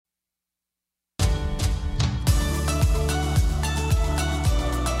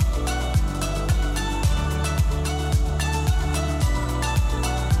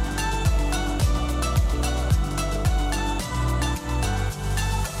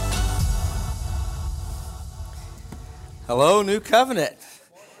Hello, New Covenant.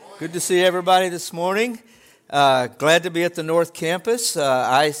 Good to see everybody this morning. Glad to be at the North Campus.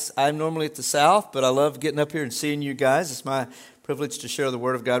 I'm normally at the South, but I love getting up here and seeing you guys. It's my privilege to share the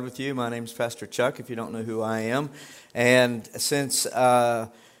Word of God with you. My name's Pastor Chuck, if you don't know who I am. And since I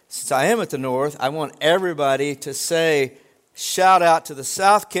am at the North, I want everybody to say, shout out to the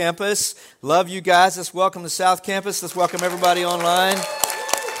South Campus. Love you guys. Let's welcome the South Campus. Let's welcome everybody online.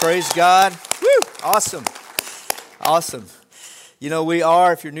 Praise God. Woo! Awesome. Awesome. You know,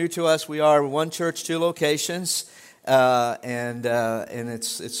 if you're new to us, we are one church, two locations, and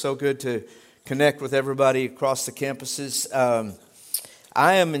it's so good to connect with everybody across the campuses.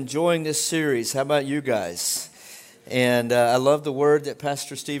 I am enjoying this series. How about you guys? And I love the word that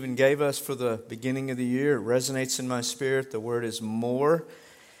Pastor Stephen gave us for the beginning of the year. It resonates in my spirit. The word is more,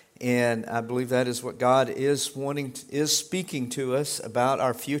 and I believe that is what God is speaking to us about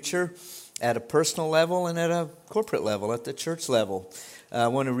our future, at a personal level and at a corporate level, at the church level. I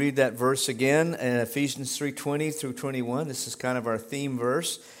want to read that verse again in Ephesians 3:20 through 21. This is kind of our theme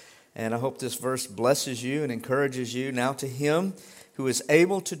verse, and I hope this verse blesses you and encourages you. Now to Him who is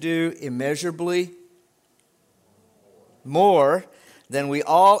able to do immeasurably more than we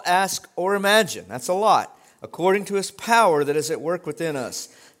all ask or imagine. That's a lot. According to His power that is at work within us.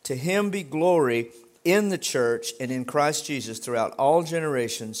 To Him be glory in the church and in Christ Jesus throughout all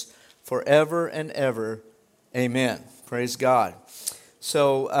generations, forever and ever. Amen. Praise God.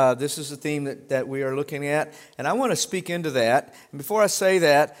 So this is the theme that we are looking at, and I want to speak into that. And before I say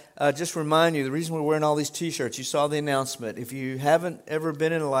that, just remind you, the reason we're wearing all these t-shirts, you saw the announcement. If you haven't ever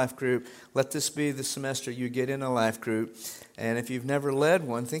been in a life group, let this be the semester you get in a life group. And if you've never led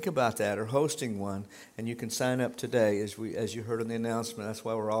one, think about that, or hosting one, and you can sign up today, as you heard in the announcement. That's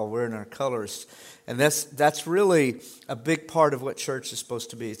why we're all wearing our colors. And that's really a big part of what church is supposed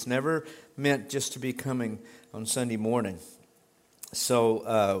to be. It's never meant just to be coming on Sunday morning.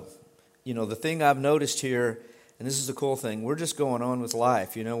 So, the thing I've noticed here, and this is the cool thing, we're just going on with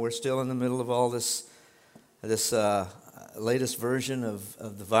life. We're still in the middle of all this latest version of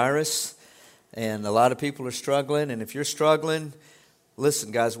the virus, and a lot of people are struggling. And if you're struggling,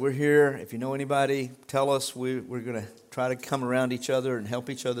 listen, guys, we're here. If you know anybody, tell us. We're going to try to come around each other and help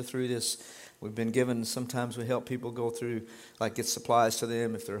each other through this. We've been given, sometimes we help people go through, like get supplies to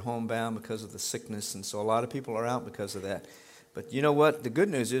them if they're homebound because of the sickness. And so a lot of people are out because of that. But you know what? The good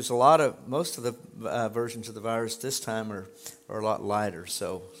news is most of the versions of the virus this time are a lot lighter.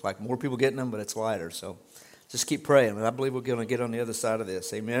 So it's like more people getting them, but it's lighter. So just keep praying. And I believe we're going to get on the other side of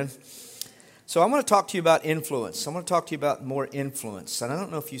this. Amen? So I want to talk to you about influence. I want to talk to you about more influence. And I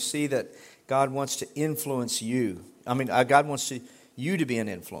don't know if you see that God wants to influence you. God wants you to be an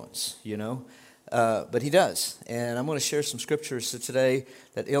influence, but He does. And I'm going to share some scriptures today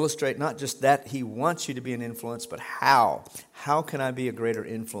that illustrate not just that He wants you to be an influence, but how. How can I be a greater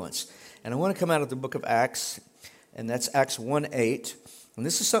influence? And I want to come out of the book of Acts, and that's Acts 1:8. And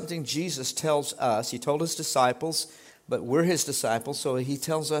this is something Jesus tells us. He told His disciples, but we're His disciples, so He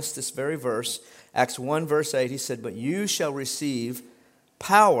tells us this very verse. Acts 1 verse 8, He said, "But you shall receive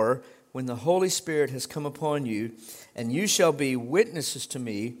power when the Holy Spirit has come upon you, and you shall be witnesses to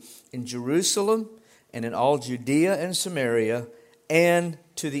me in Jerusalem and in all Judea and Samaria and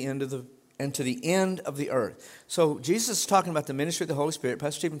to the end of the earth." So Jesus is talking about the ministry of the Holy Spirit.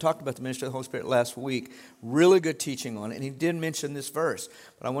 Pastor Stephen talked about the ministry of the Holy Spirit last week. Really good teaching on it, and he did mention this verse.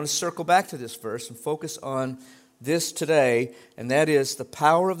 But I want to circle back to this verse and focus on this today, and that is the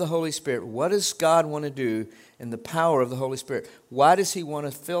power of the Holy Spirit. What does God want to do in the power of the Holy Spirit? Why does He want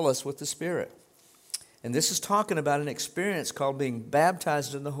to fill us with the Spirit? And this is talking about an experience called being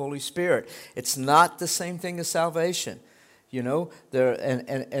baptized in the Holy Spirit. It's not the same thing as salvation.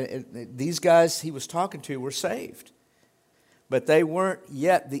 These guys He was talking to were saved, but they weren't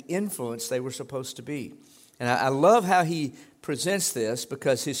yet the influence they were supposed to be. And I love how he presents this,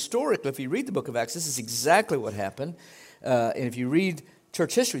 because historically, if you read the book of Acts, this is exactly what happened. And if you read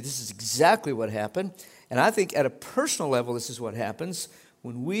church history, this is exactly what happened. And I think at a personal level, this is what happens.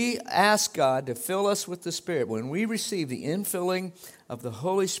 When we ask God to fill us with the Spirit, when we receive the infilling of the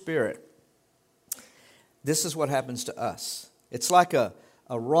Holy Spirit, this is what happens to us. It's like a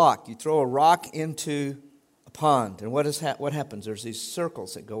rock. You throw a rock into a pond, and what happens? There's these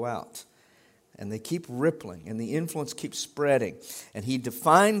circles that go out, and they keep rippling, and the influence keeps spreading. And He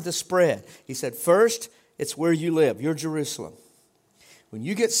defined the spread. He said, first, it's where you live. You're Jerusalem. When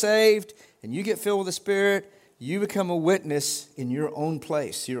you get saved and you get filled with the Spirit, you become a witness in your own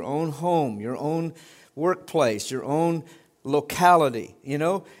place, your own home, your own workplace, your own locality,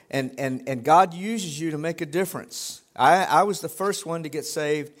 and God uses you to make a difference. I was the first one to get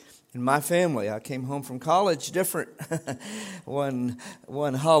saved in my family. I came home from college different one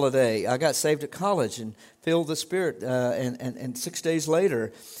holiday. I got saved at college and filled with the Spirit and 6 days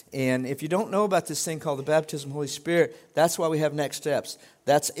later. And if you don't know about this thing called the baptism of the Holy Spirit, that's why we have next steps.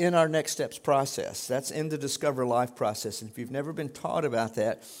 That's in our next steps process. That's in the Discover Life process. And if you've never been taught about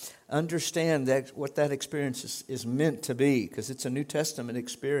that, understand that what that experience is meant to be, because it's a New Testament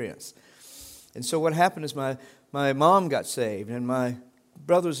experience. And so what happened is my mom got saved, and my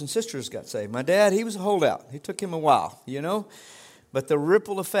brothers and sisters got saved. My dad, he was a holdout. It took him a while, But the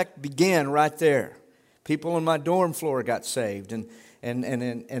ripple effect began right there. People on my dorm floor got saved, and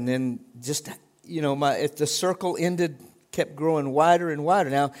then just, the circle kept growing wider and wider.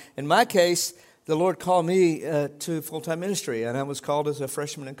 Now, in my case, the Lord called me to full-time ministry, and I was called as a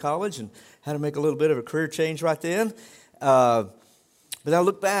freshman in college and had to make a little bit of a career change right then. But I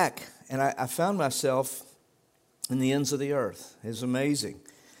look back, and I found myself in the ends of the earth. It was amazing.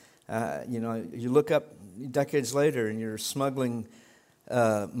 You look up decades later, and you're smuggling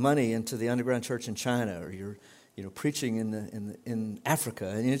money into the underground church in China, or you're preaching in Africa,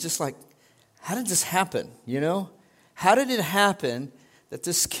 and you're just like, how did this happen? How did it happen that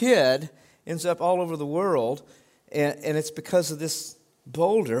this kid ends up all over the world, and it's because of this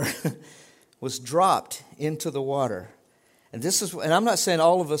boulder was dropped into the water. And I'm not saying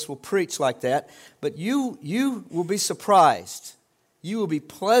all of us will preach like that, but you will be surprised. You will be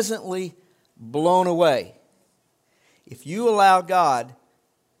pleasantly blown away if you allow God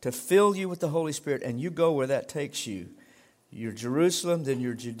to fill you with the Holy Spirit and you go where that takes you. You're Jerusalem, then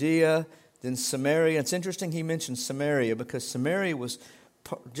you're Judea, then Samaria. It's interesting he mentioned Samaria, because Samaria was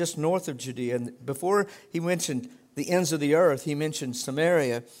just north of Judea. And before he mentioned the ends of the earth, he mentioned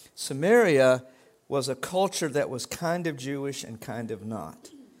Samaria. Samaria was a culture that was kind of Jewish and kind of not.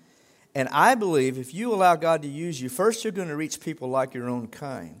 And I believe if you allow God to use you, first you're going to reach people like your own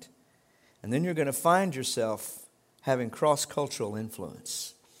kind. And then you're going to find yourself having cross-cultural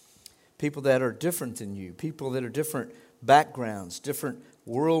influence. People that are different than you, people that are different backgrounds, different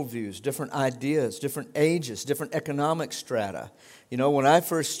worldviews, different ideas, different ages, different economic strata. When I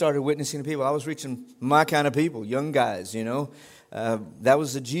first started witnessing to people, I was reaching my kind of people, young guys, That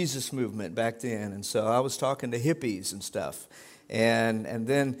was the Jesus movement back then. And so I was talking to hippies and stuff. And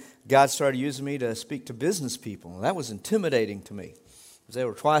then God started using me to speak to business people. And that was intimidating to me, because they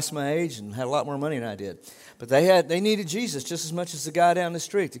were twice my age and had a lot more money than I did. But they needed Jesus just as much as the guy down the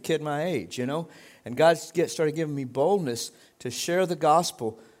street, the kid my age, And God started giving me boldness to share the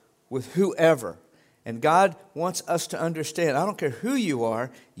gospel with whoever. And God wants us to understand, I don't care who you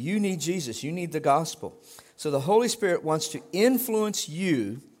are, you need Jesus, you need the gospel. So the Holy Spirit wants to influence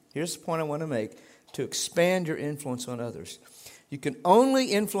you, here's the point I want to make, to expand your influence on others. You can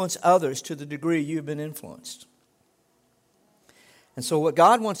only influence others to the degree you've been influenced. And so what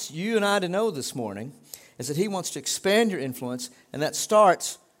God wants you and I to know this morning is that He wants to expand your influence, and that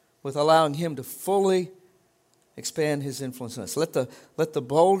starts with allowing Him to fully expand His influence on us. Let the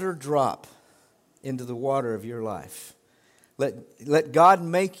boulder drop into the water of your life. Let God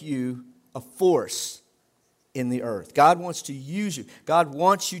make you a force in the earth. God wants to use you. God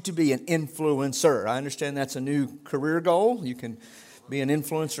wants you to be an influencer. I understand that's a new career goal. You can be an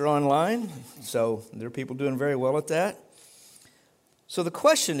influencer online. So there are people doing very well at that. So the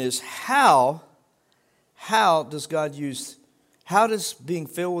question is, how does God use, how does being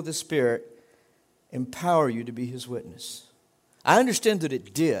filled with the Spirit empower you to be His witness? I understand that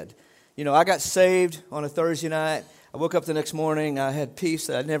it did. I got saved on a Thursday night. I woke up the next morning. I had peace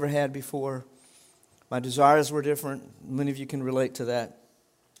that I'd never had before. My desires were different. Many of you can relate to that.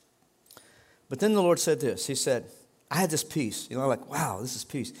 But then the Lord said this. He said, I had this peace. Like, wow, this is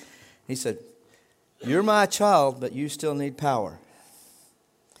peace. He said, you're my child, but you still need power.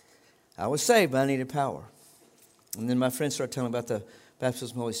 I was saved, but I needed power. And then my friends started telling me about the baptism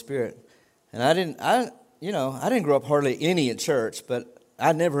of the Holy Spirit. And I didn't grow up hardly any in church, but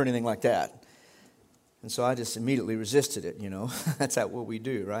I'd never heard anything like that. And so I just immediately resisted it, That's what we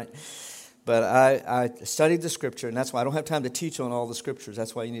do, right? But I studied the Scripture, and that's why I don't have time to teach on all the Scriptures.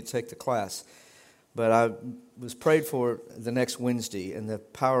 That's why you need to take the class. But I was prayed for the next Wednesday, and the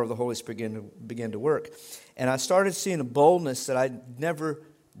power of the Holy Spirit began to work. And I started seeing a boldness that I never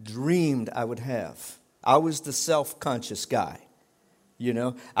dreamed I would have. I was the self-conscious guy,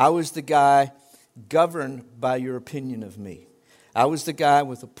 I was the guy governed by your opinion of me. I was the guy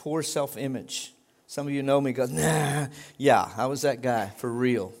with a poor self-image. Some of you know me, go, nah, yeah, I was that guy, for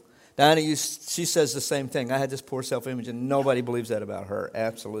real. Diana, she says the same thing. I had this poor self-image, and nobody believes that about her,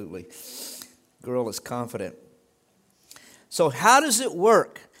 absolutely. Girl is confident. So how does it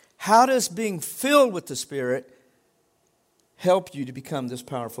work? How does being filled with the Spirit help you to become this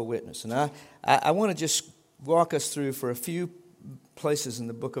powerful witness. And I want to just walk us through for a few places in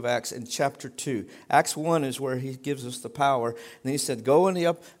the book of Acts in chapter 2. Acts 1 is where he gives us the power. And then he said, go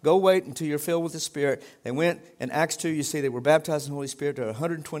wait until you're filled with the Spirit. They went. In Acts 2, you see they were baptized in the Holy Spirit. There were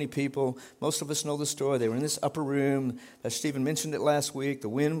 120 people. Most of us know the story. They were in this upper room. As Stephen mentioned it last week, the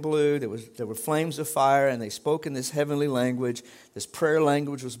wind blew. There were flames of fire, and they spoke in this heavenly language. This prayer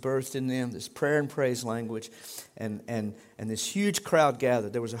language was birthed in them, this prayer and praise language. And this huge crowd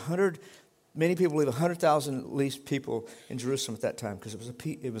gathered. There was many people believe 100,000 at least people in Jerusalem at that time, because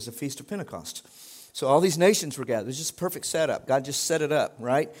it was a feast of Pentecost. So all these nations were gathered. It was just a perfect setup. God just set it up,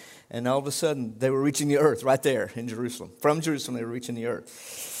 right? And all of a sudden, they were reaching the earth right there in Jerusalem. From Jerusalem, they were reaching the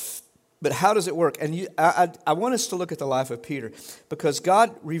earth. But how does it work? And I want us to look at the life of Peter, because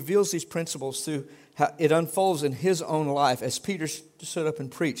God reveals these principles through how it unfolds in his own life as Peter stood up and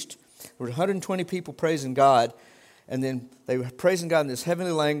preached. There were 120 people praising God. And then they were praising God in this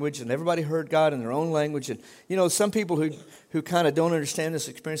heavenly language, and everybody heard God in their own language. And, some people who kind of don't understand this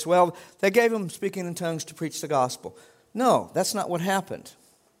experience, well, they gave them speaking in tongues to preach the gospel. No, that's not what happened.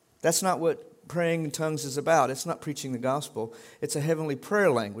 That's not what praying in tongues is about. It's not preaching the gospel. It's a heavenly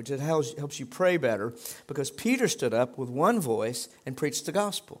prayer language. It helps you pray better, because Peter stood up with one voice and preached the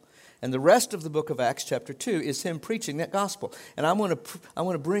gospel. And the rest of the book of Acts chapter 2 is him preaching that gospel. And I want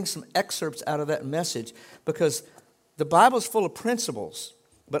to bring some excerpts out of that message, because the Bible is full of principles,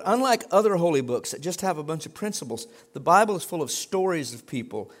 but unlike other holy books that just have a bunch of principles, the Bible is full of stories of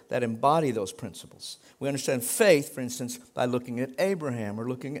people that embody those principles. We understand faith, for instance, by looking at Abraham or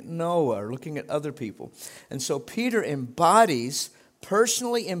looking at Noah or looking at other people. And so Peter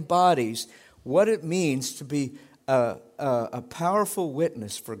personally embodies what it means to be a powerful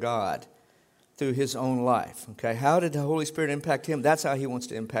witness for God through his own life. Okay, how did the Holy Spirit impact him? That's how he wants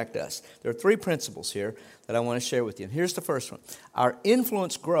to impact us. There are 3 principles here that I want to share with you. And here's the first one. Our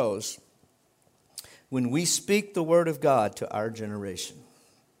influence grows when we speak the word of God to our generation.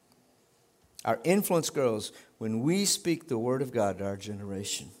 Our influence grows when we speak the word of God to our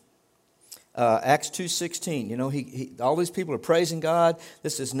generation. Acts 2:16, all these people are praising God.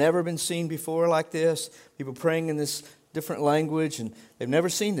 This has never been seen before like this. People praying in this different language, and they've never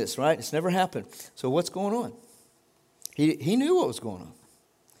seen this, right? It's never happened. So what's going on? He knew what was going on.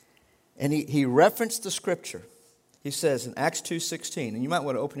 And he referenced the scripture. He says in Acts 2:16, and you might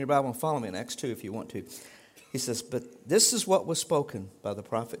want to open your Bible and follow me in Acts 2 if you want to. He says, but this is what was spoken by the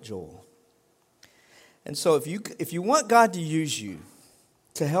prophet Joel. And so if you want God to use you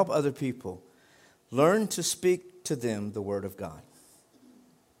to help other people, learn to speak to them the word of God.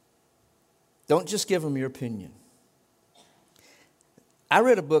 Don't just give them your opinion. I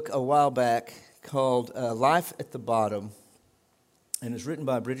read a book a while back called Life at the Bottom, and it's written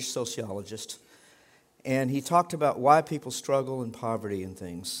by a British sociologist. And he talked about why people struggle in poverty and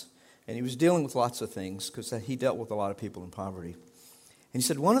things. And he was dealing with lots of things because he dealt with a lot of people in poverty. And he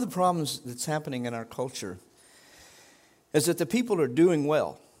said one of the problems that's happening in our culture is that the people who are doing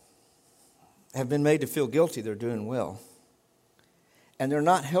well have been made to feel guilty they're doing well. And they're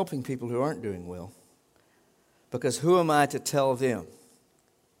not helping people who aren't doing well. Because who am I to tell them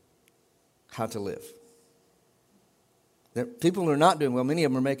how to live? People who are not doing well, many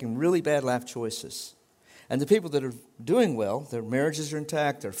of them are making really bad life choices. And the people that are doing well, their marriages are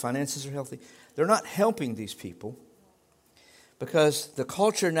intact, their finances are healthy, they're not helping these people because the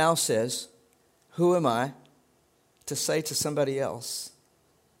culture now says, who am I to say to somebody else,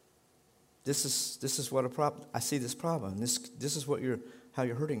 this is what a problem, I see this problem, this is how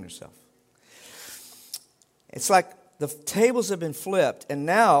you're hurting yourself. It's like the tables have been flipped, and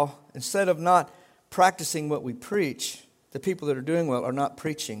now, instead of not practicing what we preach, the people that are doing well are not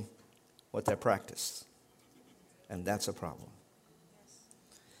preaching what they practice. And that's a problem.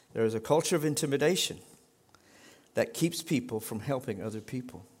 There is a culture of intimidation that keeps people from helping other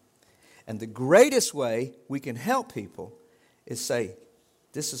people. And the greatest way we can help people is say,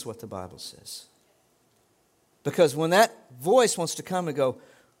 this is what the Bible says. Because when that voice wants to come and go,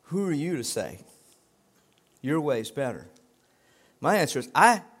 who are you to say your way's better? My answer is,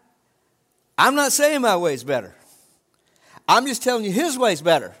 I'm not saying my way's better. I'm just telling you his way's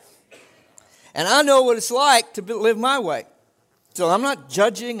better. And I know what it's like to live my way. So I'm not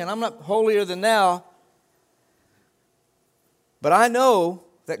judging and I'm not holier than thou. But I know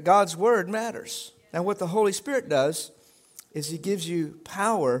that God's word matters. Now what the Holy Spirit does is he gives you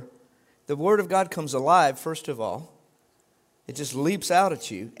power. The word of God comes alive, first of all. It just leaps out at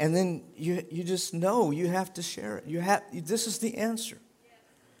you. And then you just know you have to share it. This is the answer.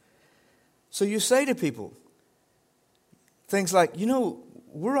 So you say to people things like,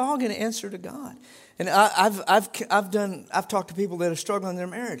 we're all going to answer to God. And I've talked to people that are struggling in their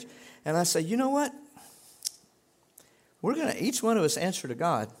marriage. And I say, you know what? We're going to, each one of us, answer to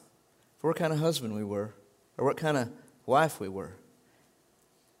God for what kind of husband we were or what kind of wife we were.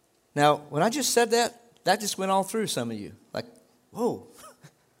 Now, when I just said that, that just went all through some of you. Like, whoa.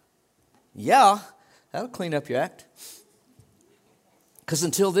 Yeah, that'll clean up your act. Because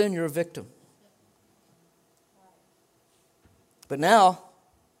until then, you're a victim. But now,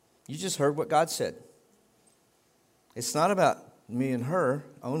 you just heard what God said. It's not about me and her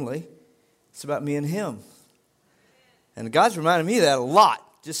only. It's about me and him. And God's reminded me of that a lot,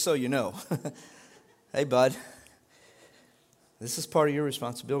 just so you know. Hey, bud, this is part of your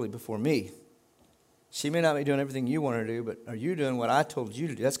responsibility before me. She may not be doing everything you want her to do, but are you doing what I told you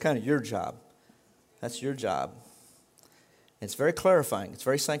to do? That's kind of your job. That's your job. It's very clarifying. It's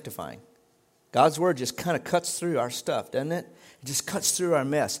very sanctifying. God's word just kind of cuts through our stuff, doesn't it? It just cuts through our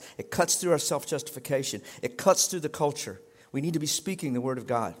mess. It cuts through our self-justification. It cuts through the culture. We need to be speaking the word of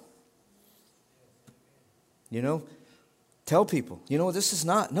God. You know, tell people, you know, this is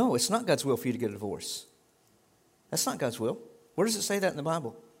not, no, it's not God's will for you to get a divorce. That's not God's will. Where does it say that in the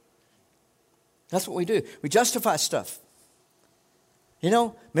Bible? That's what we do. We justify stuff. You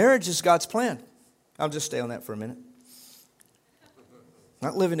know, marriage is God's plan. I'll just stay on that for a minute.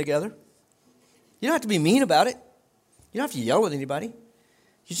 Not living together. You don't have to be mean about it. You don't have to yell at anybody.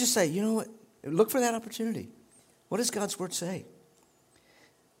 You just say, you know what? Look for that opportunity. What does God's word say?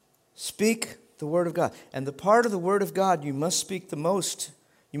 Speak the word of God. And the part of the word of God you must speak the most,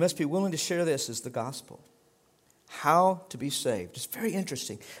 you must be willing to share this, is the gospel. How to be saved. It's very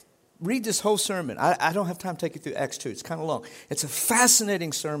interesting. Read this whole sermon. I don't have time to take you through Acts 2. It's kind of long. It's a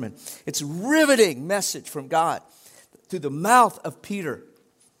fascinating sermon. It's a riveting message from God through the mouth of Peter.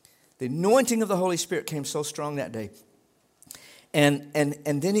 The anointing of the Holy Spirit came so strong that day. And then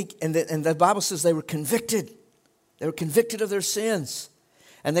the Bible says they were convicted. They were convicted of their sins.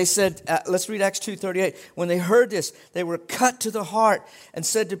 And they said, let's read Acts 2:38. When they heard this, they were cut to the heart and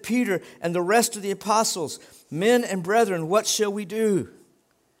said to Peter and the rest of the apostles, men and brethren, what shall we do?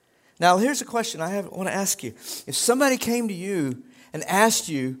 Now, here's a question I want to ask you. If somebody came to you and asked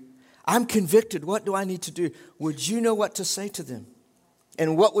you, I'm convicted, what do I need to do? Would you know what to say to them?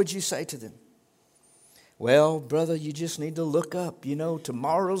 And what would you say to them? Well, brother, you just need to look up. You know,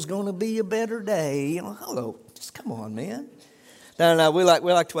 tomorrow's going to be a better day. You know, hello, just come on, man. No, we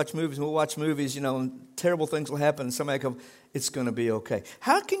like to watch movies. We'll watch movies, you know, and terrible things will happen. And somebody comes, it's going to be okay.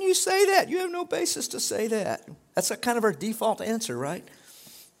 How can you say that? You have no basis to say that. That's kind of our default answer, right?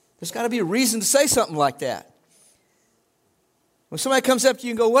 There's got to be a reason to say something like that. When somebody comes up to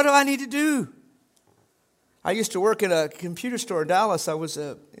you and go, what do I need to do? I used to work at a computer store in Dallas. I was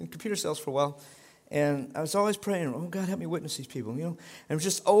in computer sales for a while. And I was always praying, oh, God, help me witness these people, you know. And it was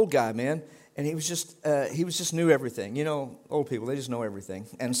just old guy, man. And he was just knew everything. You know, old people, they just know everything.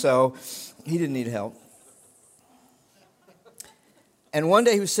 And so he didn't need help. And one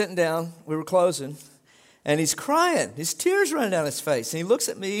day he was sitting down, we were closing, and he's crying. His tears running down his face. And he looks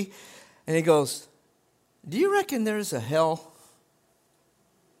at me and he goes, do you reckon there's a hell?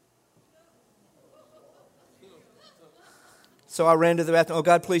 So I ran to the bathroom. Oh,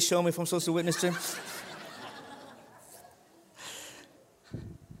 God, please show me if I'm supposed to witness to him.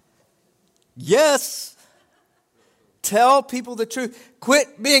 Yes. Tell people the truth.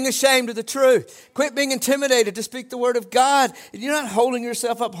 Quit being ashamed of the truth. Quit being intimidated to speak the word of God. You're not holding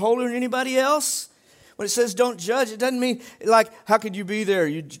yourself up holier than anybody else. When it says don't judge, it doesn't mean like, how could you be there?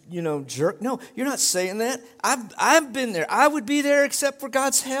 You know, jerk. No, you're not saying that. I've been there. I would be there except for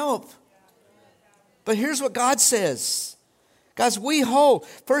God's help. But here's what God says. Guys, we hold.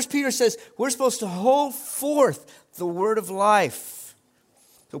 1 Peter says we're supposed to hold forth the word of life.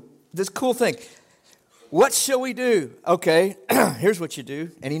 So this cool thing. What shall we do? Okay, here's what you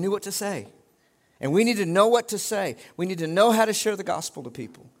do. And he knew what to say. And we need to know what to say. We need to know how to share the gospel to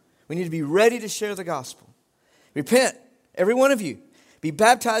people. We need to be ready to share the gospel. Repent, every one of you. Be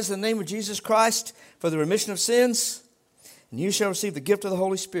baptized in the name of Jesus Christ for the remission of sins. And you shall receive the gift of the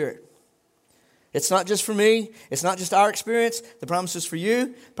Holy Spirit. It's not just for me. It's not just our experience. The promise is for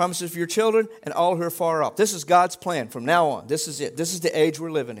you. Promises for your children and all who are far off. This is God's plan from now on. This is it. This is the age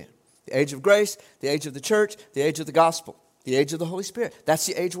we're living in. The age of grace, the age of the church, the age of the gospel, the age of the Holy Spirit. That's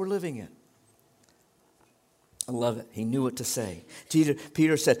the age we're living in. I love it. He knew what to say.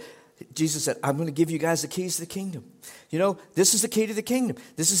 Jesus said, I'm going to give you guys the keys to the kingdom. You know, this is the key to the kingdom.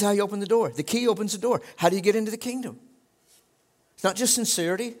 This is how you open the door. The key opens the door. How do you get into the kingdom? It's not just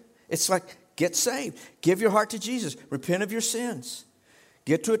sincerity. It's like, get saved. Give your heart to Jesus. Repent of your sins.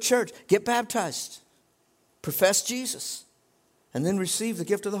 Get to a church. Get baptized. Profess Jesus. And then receive the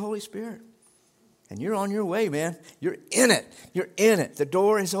gift of the Holy Spirit. And you're on your way, man. You're in it. You're in it. The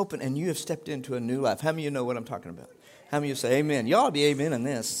door is open and you have stepped into a new life. How many of you know what I'm talking about? How many of you say amen? You ought to be amen in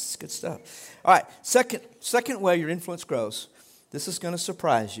this. It's good stuff. All right, second way your influence grows. This is going to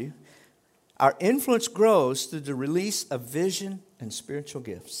surprise you. Our influence grows through the release of vision and spiritual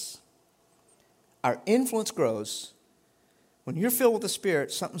gifts. Our influence grows when you're filled with the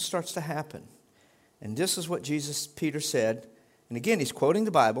Spirit, something starts to happen. And this is what Peter said. And again, he's quoting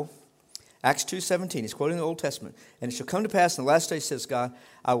the Bible. Acts 2:17, he's quoting the Old Testament. And it shall come to pass in the last days, says God,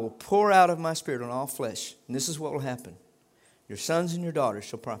 I will pour out of my Spirit on all flesh. And this is what will happen. Your sons and your daughters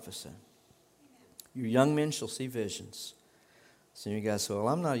shall prophesy. Your young men shall see visions. Some of you guys say, well,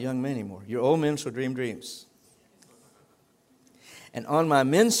 I'm not a young man anymore. Your old men shall dream dreams. And on my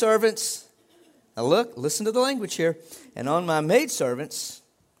men servants, now look, listen to the language here. And on my maidservants,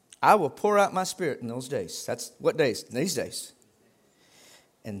 I will pour out my Spirit in those days. That's what days? These days.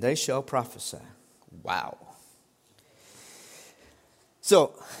 And they shall prophesy. Wow.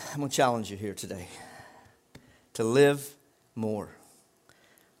 So, I'm going to challenge you here today to live more.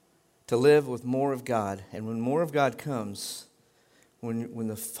 To live with more of God. And when more of God comes, when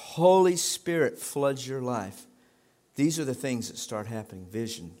the Holy Spirit floods your life, these are the things that start happening.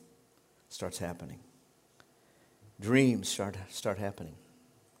 Vision starts happening. Dreams start happening.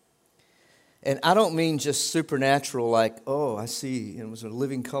 And I don't mean just supernatural like, oh, I see, it was a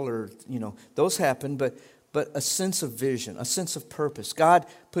living color, those happen, but a sense of vision, a sense of purpose.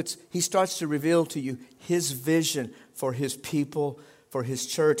 He starts to reveal to you His vision for His people, for His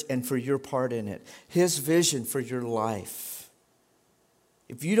church, and for your part in it. His vision for your life.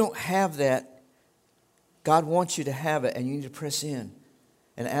 If you don't have that, God wants you to have it, and you need to press in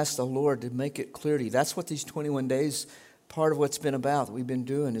and ask the Lord to make it clear to you. That's what these 21 days, part of what's been about, that we've been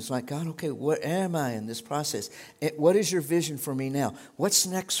doing, is like, God, okay, what am I in this process? What is your vision for me now? What's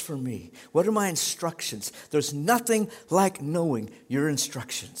next for me? What are my instructions? There's nothing like knowing your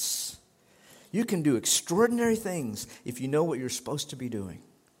instructions. You can do extraordinary things if you know what you're supposed to be doing.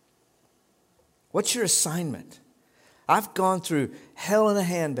 What's your assignment? I've gone through hell in a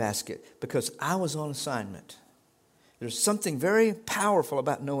handbasket because I was on assignment. There's something very powerful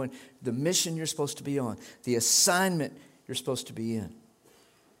about knowing the mission you're supposed to be on, the assignment you're supposed to be in.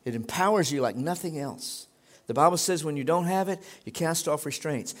 It empowers you like nothing else. The Bible says when you don't have it, you cast off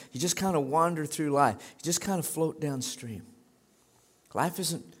restraints. You just kind of wander through life. You just kind of float downstream. Life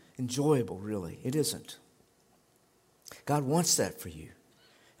isn't enjoyable, really. It isn't. God wants that for you.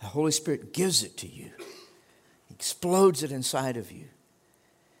 The Holy Spirit gives it to you. He explodes it inside of you.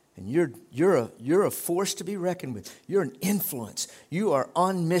 And you're a force to be reckoned with. You're an influence. You are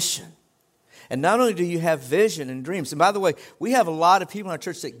on mission. And not only do you have vision and dreams, and by the way, we have a lot of people in our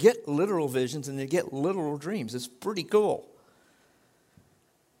church that get literal visions and they get literal dreams. It's pretty cool.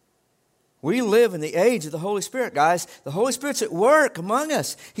 We live in the age of the Holy Spirit, guys. The Holy Spirit's at work among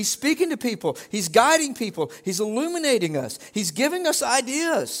us. He's speaking to people. He's guiding people. He's illuminating us. He's giving us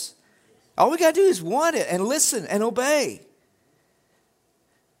ideas. All we got to do is want it and listen and obey.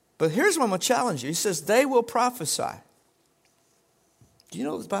 But here's what I'm going to challenge you. He says, they will prophesy. Do you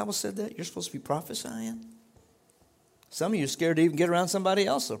know the Bible said that? You're supposed to be prophesying. Some of you are scared to even get around somebody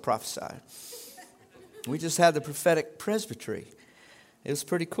else that'll prophesy. We just had the prophetic presbytery. It was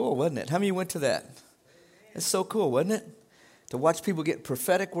pretty cool, wasn't it? How many of you went to that? It's so cool, wasn't it? To watch people get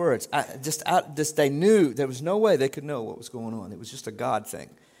prophetic words. They knew there was no way they could know what was going on. It was just a God thing.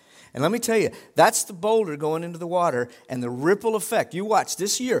 And let me tell you, that's the boulder going into the water, and the ripple effect. You watch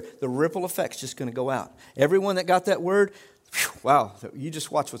this year, the ripple effect's just going to go out. Everyone that got that word, wow, you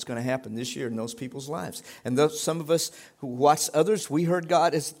just watch what's going to happen this year in those people's lives. And some of us who watched others, we heard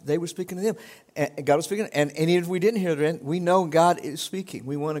God as they were speaking to them. And God was speaking, and even if we didn't hear them, we know God is speaking.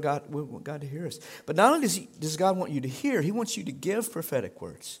 We want God to hear us. But not only does God want you to hear, He wants you to give prophetic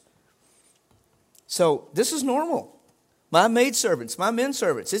words. So this is normal. My maidservants, my men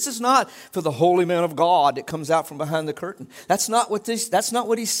servants. This is not for the holy man of God that comes out from behind the curtain. That's not what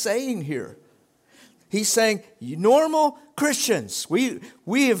He's saying here. He's saying, you normal Christians, we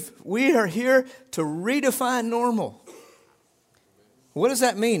are here to redefine normal. What does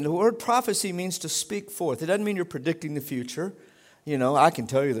that mean? The word prophecy means to speak forth. It doesn't mean you're predicting the future. I can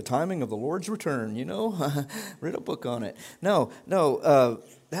tell you the timing of the Lord's return, read a book on it. No,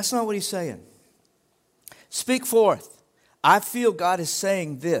 that's not what He's saying. Speak forth. I feel God is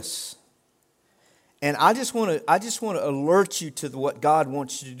saying this. And I just want to alert you to what God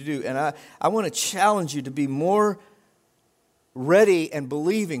wants you to do. And I want to challenge you to be more ready and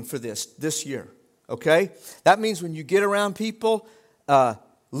believing for this year. Okay? That means when you get around people,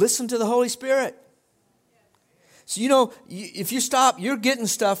 listen to the Holy Spirit. So, if you stop, you're getting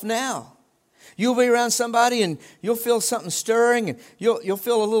stuff now. You'll be around somebody and you'll feel something stirring and you'll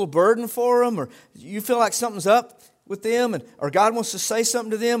feel a little burden for them, or you feel like something's up with them, or God wants to say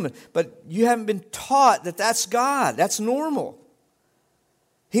something to them, but you haven't been taught that that's God. That's normal.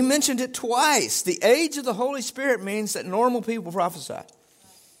 He mentioned it twice. The age of the Holy Spirit means that normal people prophesy.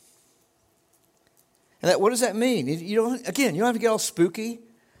 And what does that mean? You don't have to get all spooky.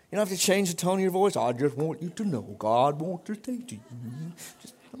 You don't have to change the tone of your voice. I just want you to know God wants to say to you.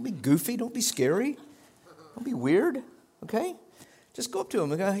 Just don't be goofy. Don't be scary. Don't be weird. Okay? Just go up to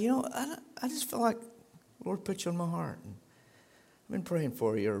him and go, I just feel like the Lord put you on my heart. And I've been praying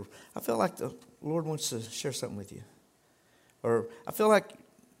for you. Or I feel like the Lord wants to share something with you. Or I feel like,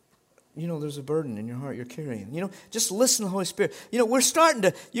 there's a burden in your heart you're carrying. Just listen to the Holy Spirit.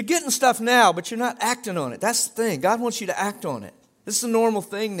 You're getting stuff now, but you're not acting on it. That's the thing. God wants you to act on it. This is a normal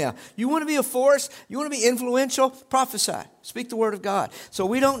thing now. You want to be a force? You want to be influential? Prophesy. Speak the word of God. So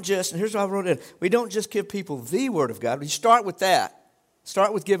we don't just, and here's what I wrote in, we don't just give people the word of God. We start with that.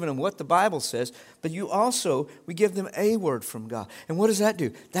 Start with giving them what the Bible says, but we give them a word from God. And what does that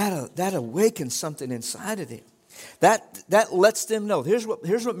do? That awakens something inside of them. That lets them know. Here's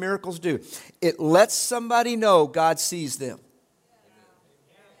what miracles do. It lets somebody know God sees them.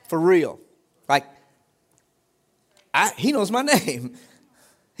 For real. Like, He knows my name.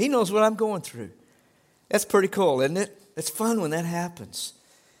 He knows what I'm going through. That's pretty cool, isn't it? It's fun when that happens.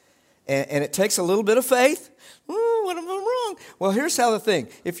 And it takes a little bit of faith. What am I wrong? Well, here's how the thing.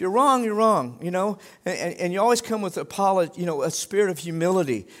 If you're wrong, you're wrong, And you always come with a spirit of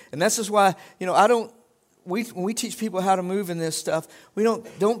humility. And that's just why, when we teach people how to move in this stuff, we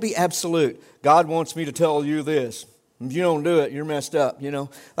don't be absolute. God wants me to tell you this. If you don't do it, you're messed up,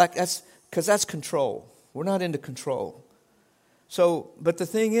 Like because that's control. We're not into control. So, but the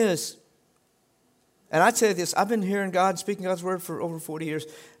thing is, and I tell you this, I've been hearing God, speaking God's word for over 40 years.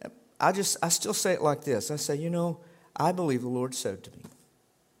 I still say it like this. I say, I believe the Lord said it to me.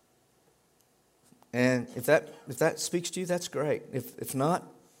 And if that speaks to you, that's great. If not,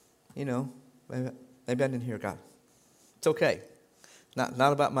 maybe I didn't hear God. It's okay.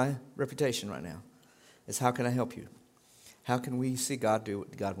 Not about my reputation right now. It's how can I help you? How can we see God do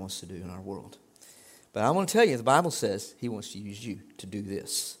what God wants to do in our world? But I want to tell you, the Bible says He wants to use you to do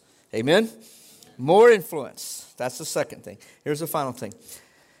this. Amen? More influence. That's the second thing. Here's the final thing.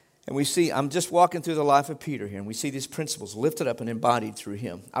 And we see, I'm just walking through the life of Peter here, and we see these principles lifted up and embodied through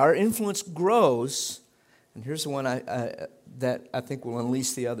him. Our influence grows, and here's the one that I think will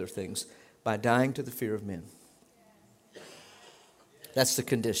unleash the other things, by dying to the fear of men. That's the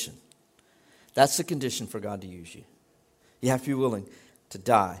condition. That's the condition for God to use you. You have to be willing to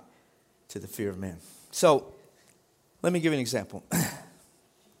die to the fear of man. So, let me give you an example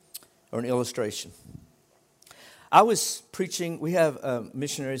or an illustration. I was preaching, we have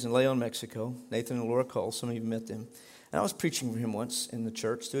missionaries in Leon, Mexico, Nathan and Laura Cole, some of you met them. And I was preaching for him once in the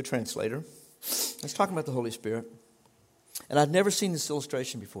church through a translator. I was talking about the Holy Spirit. And I'd never seen this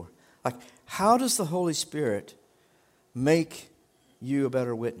illustration before. Like, how does the Holy Spirit make you a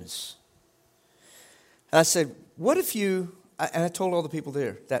better witness? And I said, what if you, and I told all the people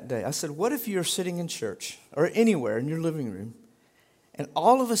there that day, I said, what if you're sitting in church or anywhere in your living room, and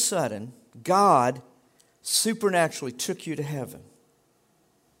all of a sudden, God supernaturally took you to heaven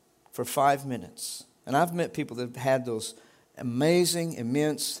for 5 minutes? And I've met people that have had those amazing,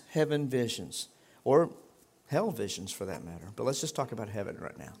 immense heaven visions, or hell visions for that matter. But let's just talk about heaven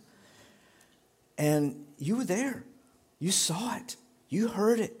right now. And you were there. You saw it. You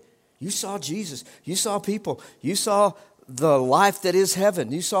heard it. You saw Jesus. You saw people. You saw the life that is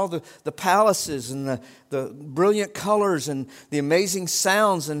heaven. You saw the palaces and the brilliant colors and the amazing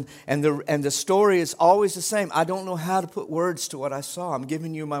sounds, and the story is always the same. I don't know how to put words to what I saw. I'm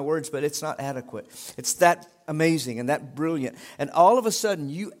giving you my words, but it's not adequate. It's that amazing and that brilliant. And all of a sudden,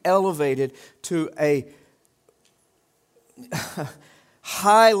 you elevated to a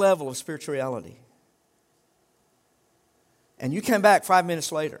high level of spirituality. And you came back 5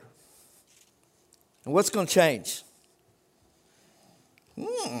 minutes later. And what's going to change?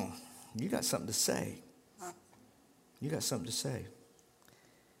 You got something to say. You got something to say.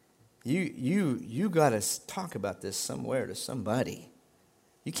 You got to talk about this somewhere to somebody.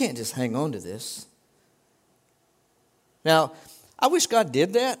 You can't just hang on to this. Now, I wish God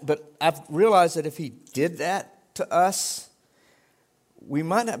did that, but I've realized that if He did that to us, we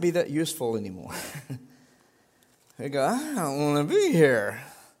might not be that useful anymore. They go, I don't want to be here.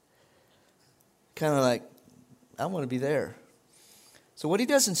 Kind of like, I want to be there. So what He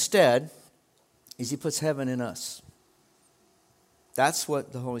does instead is He puts heaven in us. That's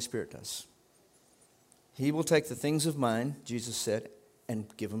what the Holy Spirit does. He will take the things of mine, Jesus said, and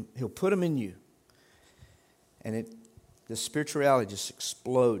give them. He'll put them in you. And the spiritual reality just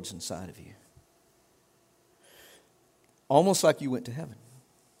explodes inside of you. Almost like you went to heaven.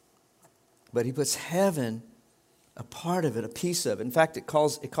 But he puts heaven, a part of it, a piece of it. In fact, it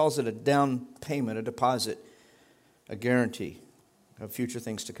calls it a down payment, a deposit, a guarantee of future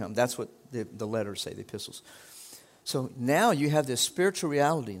things to come. That's what the letters say, the epistles. So now you have this spiritual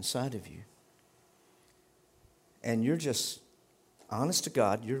reality inside of you. And you're just, honest to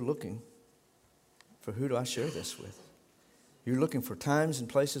God, you're looking for who do I share this with? You're looking for times and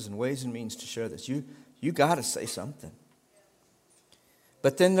places and ways and means to share this. You got to say something.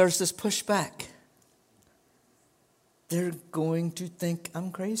 But then there's this pushback. They're going to think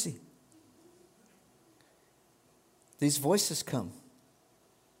I'm crazy. These voices come.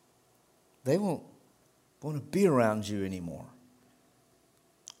 They won't want to be around you anymore.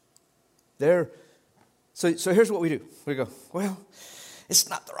 So here's what we do. We go, well, it's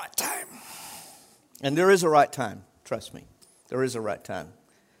not the right time. And there is a right time. Trust me. There is a right time.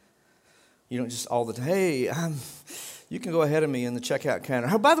 You don't just all the time, hey, you can go ahead of me in the checkout counter.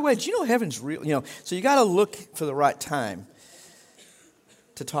 Oh, by the way, do you know heaven's real? So you got to look for the right time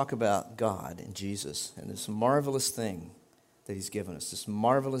to talk about God and Jesus and this marvelous thing that he's given us, this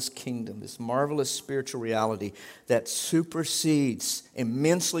marvelous kingdom, this marvelous spiritual reality that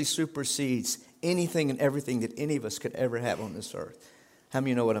immensely supersedes anything and everything that any of us could ever have on this earth. How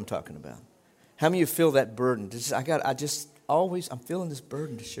many of you know what I'm talking about? How many of you feel that burden? I'm feeling this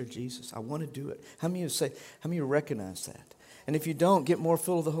burden to share Jesus. I want to do it. How many of you recognize that? And if you don't, get more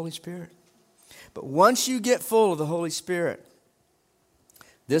full of the Holy Spirit. But once you get full of the Holy Spirit,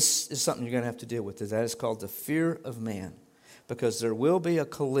 this is something you're going to have to deal with. That is called the fear of man. Because there will be a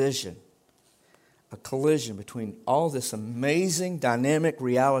collision between all this amazing dynamic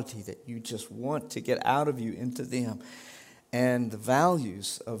reality that you just want to get out of you into them and the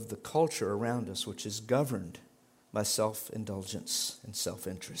values of the culture around us, which is governed by self-indulgence and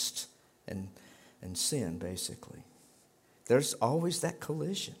self-interest and sin, basically. There's always that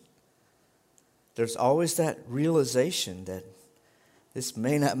collision. There's always that realization that this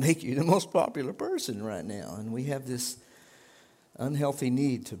may not make you the most popular person right now. And we have this unhealthy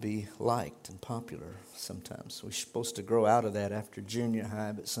need to be liked and popular sometimes. We're supposed to grow out of that after junior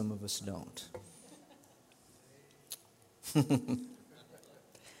high, but some of us don't.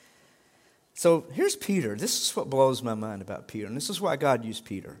 So here's Peter. This is what blows my mind about Peter, and this is why God used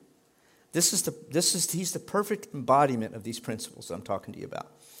Peter. He's the perfect embodiment of these principles I'm talking to you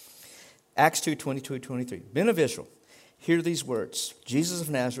about. Acts 2:22-23. Men of Israel, hear these words. Jesus of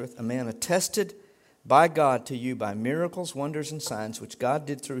Nazareth, a man attested by God to you by miracles, wonders, and signs, which God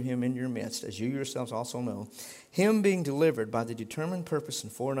did through him in your midst, as you yourselves also know, him being delivered by the determined purpose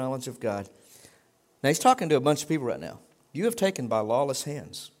and foreknowledge of God. Now he's talking to a bunch of people right now. You have taken by lawless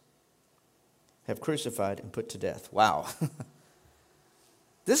hands, have crucified and put to death. Wow.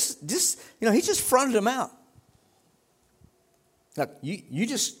 He just fronted them out. Look, you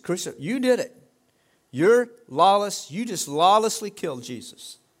just crucified, you did it. You're lawless, you just lawlessly killed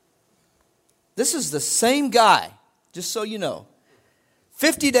Jesus. This is the same guy, just so you know.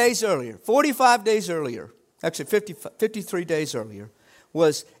 50 days earlier, 45 days earlier, actually 53 days earlier,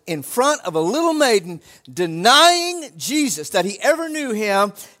 was in front of a little maiden denying Jesus, that he ever knew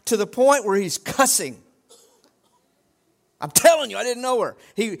him, to the point where he's cussing. I'm telling you, I didn't know her.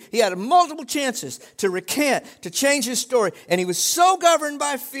 He had multiple chances to recant, to change his story, and he was so governed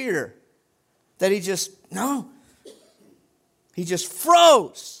by fear that he just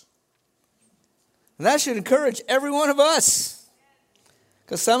froze. And that should encourage every one of us.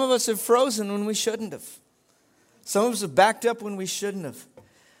 Because some of us have frozen when we shouldn't have. Some of us have backed up when we shouldn't have.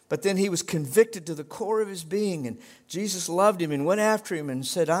 But then he was convicted to the core of his being. And Jesus loved him and went after him and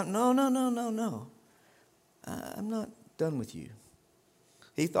said, no. I'm not done with you.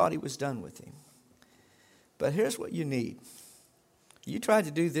 He thought he was done with him. But here's what you need. You tried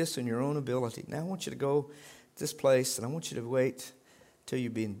to do this in your own ability. Now I want you to go to this place and I want you to wait till you're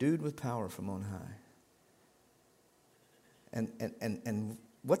being endued with power from on high. And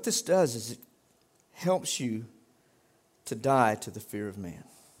what this does is it helps you to die to the fear of man.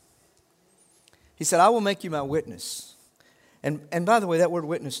 He said, I will make you my witness. And by the way, that word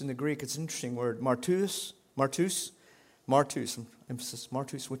witness in the Greek, it's an interesting word. Martus, emphasis,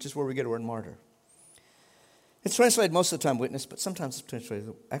 martus, which is where we get our word martyr. It's translated most of the time witness, but sometimes it's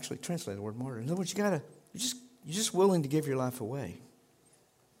translated the word martyr. In other words, you're just willing to give your life away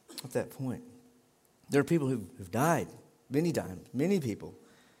at that point. There are people who've died many times. Many people,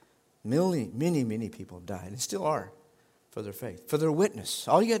 many people have died and still are for their faith, for their witness.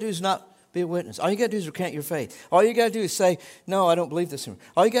 All you got to do is not Be a witness. All you got to do is recant your faith. All you got to do is say, no, I don't believe this anymore.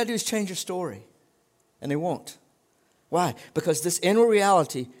 All you got to do is change your story. And they won't. Why? Because this inner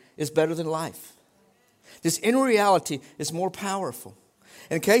reality is better than life. This inner reality is more powerful.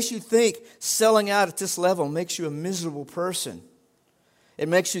 And in case you think selling out at this level makes you a miserable person, it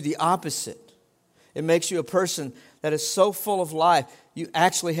makes you the opposite. It makes you a person that is so full of life, you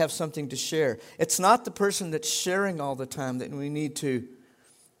actually have something to share. It's not the person that's sharing all the time that we need to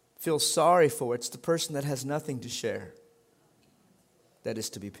feel sorry for. It's the person that has nothing to share that is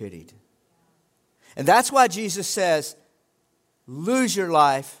to be pitied. And that's why Jesus says, lose your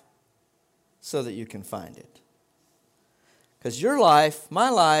life so that you can find it. Because your life, my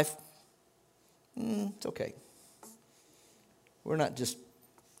life, it's okay. We're not just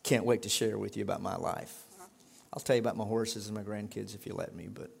can't wait to share with you about my life. I'll tell you about my horses and my grandkids if you let me,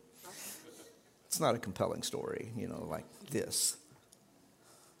 but it's not a compelling story, like this.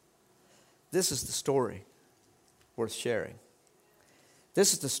 This is the story worth sharing.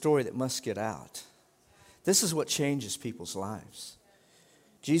 This is the story that must get out. This is what changes people's lives.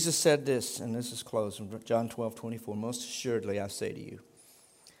 Jesus said this, and this is closed in John 12:24. Most assuredly, I say to you,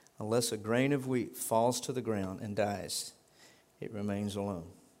 unless a grain of wheat falls to the ground and dies, it remains alone.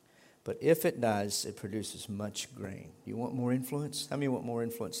 But if it dies, it produces much grain. You want more influence? How many want more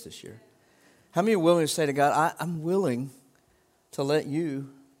influence this year? How many are willing to say to God, I'm willing to let you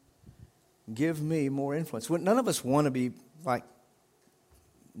give me more influence? None of us want to be like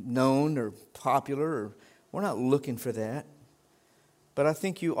known or popular, or we're not looking for that. But I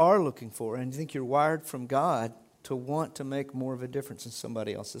think you are looking for it, and I think you're wired from God to want to make more of a difference in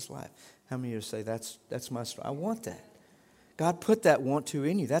somebody else's life. How many of you say, that's my story? I want that. God put that want to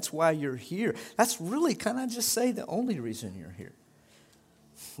in you. That's why you're here. That's really, can I just say, the only reason you're here.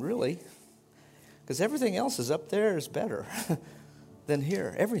 Really. Because everything else is up there is better than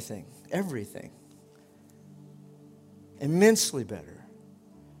here. Everything. Immensely better.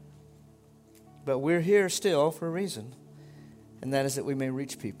 But we're here still for a reason. And that is that we may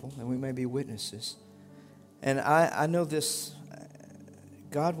reach people and we may be witnesses. And I know this,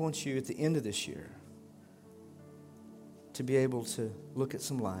 God wants you at the end of this year to be able to look at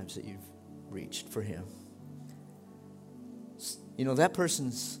some lives that you've reached for Him. That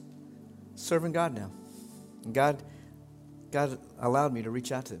person's serving God now. And God allowed me to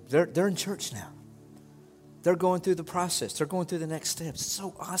reach out to them. They're in church now. They're going through the process. They're going through the next steps. It's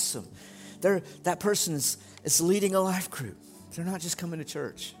so awesome. That person is leading a life group. They're not just coming to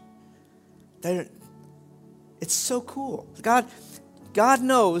church. It's so cool. God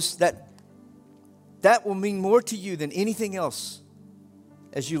knows that will mean more to you than anything else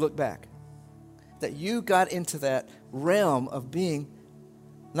as you look back. That you got into that realm of being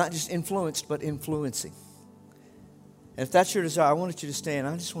not just influenced, but influencing. And if that's your desire, I want you to stand.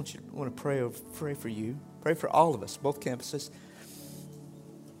 I just want to pray for you. Pray for all of us, both campuses.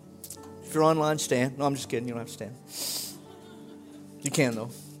 If you're online, stand. No, I'm just kidding. You don't have to stand. You can, though.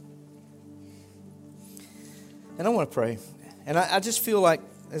 And I want to pray. And I just feel like,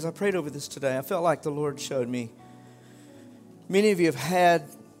 as I prayed over this today, I felt like the Lord showed me. Many of you have had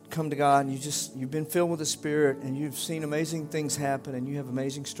come to God, and you've been filled with the Spirit, and you've seen amazing things happen, and you have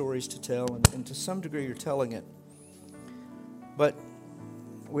amazing stories to tell, and to some degree you're telling it. But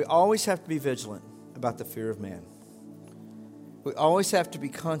we always have to be vigilant about the fear of man. We always have to be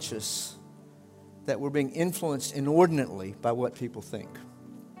conscious that we're being influenced inordinately by what people think.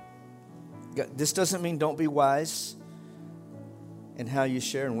 This doesn't mean don't be wise in how you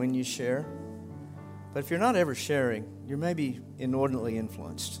share and when you share. But if you're not ever sharing, you're maybe inordinately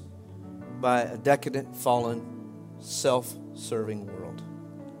influenced by a decadent, fallen, self-serving world.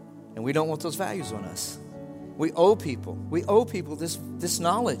 And we don't want those values on us. We owe people this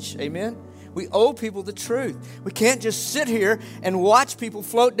knowledge. Amen? We owe people the truth. We can't just sit here and watch people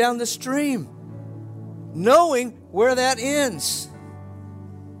float down the stream, knowing where that ends.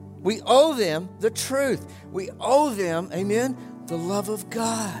 We owe them the truth. We owe them, amen, the love of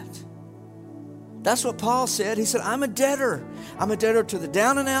God. That's what Paul said. He said, I'm a debtor. I'm a debtor to the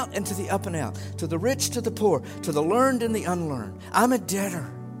down and out and to the up and out, to the rich, to the poor, to the learned and the unlearned. I'm a debtor.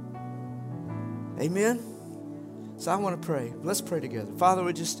 Amen? So I want to pray. Let's pray together. Father,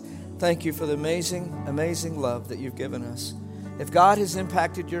 we just thank you for the amazing, amazing love that you've given us. If God has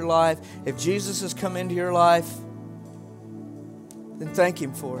impacted your life, if Jesus has come into your life, then thank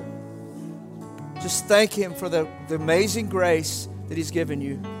Him for it. Just thank Him for the amazing grace that He's given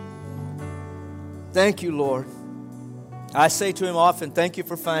you. Thank you, Lord. I say to Him often, thank you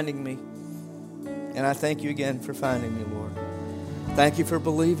for finding me. And I thank you again for finding me, Lord. Thank you for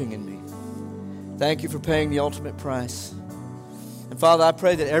believing in me. Thank you for paying the ultimate price. And Father, I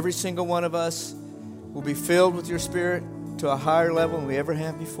pray that every single one of us will be filled with your Spirit to a higher level than we ever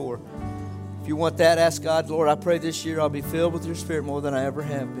have before. If you want that, ask God, Lord, I pray this year I'll be filled with your Spirit more than I ever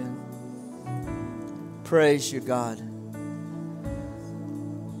have been. Praise you, God.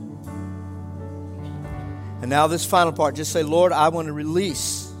 And now this final part, just say, Lord, I want to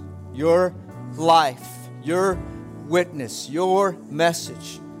release your life, your witness, your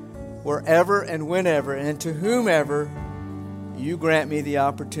message, wherever and whenever, and to whomever you grant me the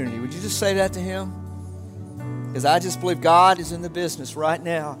opportunity. Would you just say that to him? Because I just believe God is in the business right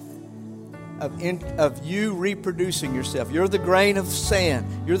now of you reproducing yourself. You're the grain of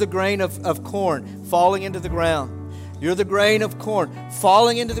sand. You're the grain of corn falling into the ground. You're the grain of corn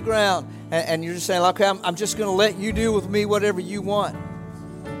falling into the ground. And you're just saying, okay, I'm just going to let you do with me whatever you want.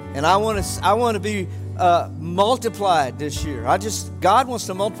 And I want to be multiplied this year. God wants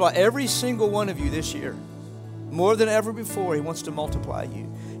to multiply every single one of you this year. More than ever before, He wants to multiply you.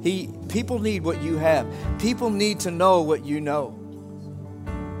 People need what you have. People need to know what you know.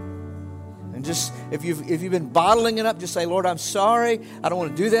 And just if you've been bottling it up, just say, Lord, I'm sorry. I don't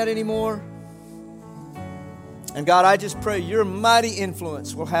want to do that anymore. And God, I just pray your mighty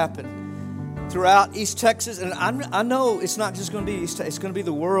influence will happen throughout East Texas. And I know it's not just going to be East Texas. It's going to be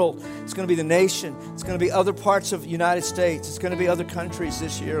the world. It's going to be the nation. It's going to be other parts of the United States. It's going to be other countries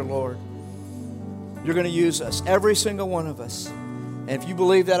this year, Lord. You're going to use us, every single one of us. And if you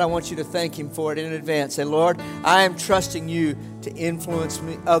believe that, I want you to thank Him for it in advance. Say, Lord, I am trusting you to influence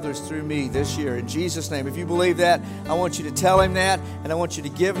others through me this year. In Jesus' name. If you believe that, I want you to tell Him that, and I want you to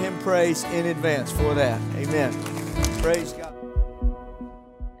give Him praise in advance for that. Amen. Praise God.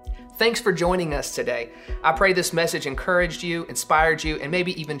 Thanks for joining us today. I pray this message encouraged you, inspired you, and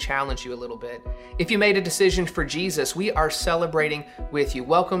maybe even challenged you a little bit. If you made a decision for Jesus, we are celebrating with you.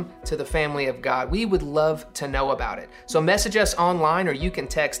 Welcome to the family of God. We would love to know about it. So message us online, or you can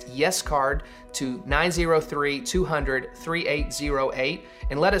text YesCard to 903-200-3808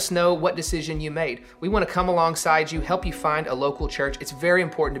 and let us know what decision you made. We want to come alongside you, help you find a local church. It's very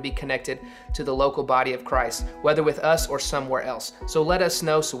important to be connected to the local body of Christ, whether with us or somewhere else. So let us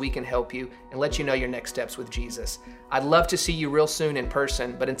know so we can help you and let you know your next steps with Jesus. I'd love to see you real soon in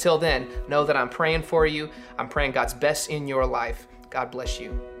person, but until then, know that I'm praying for you. I'm praying God's best in your life. God bless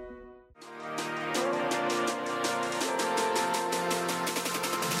you.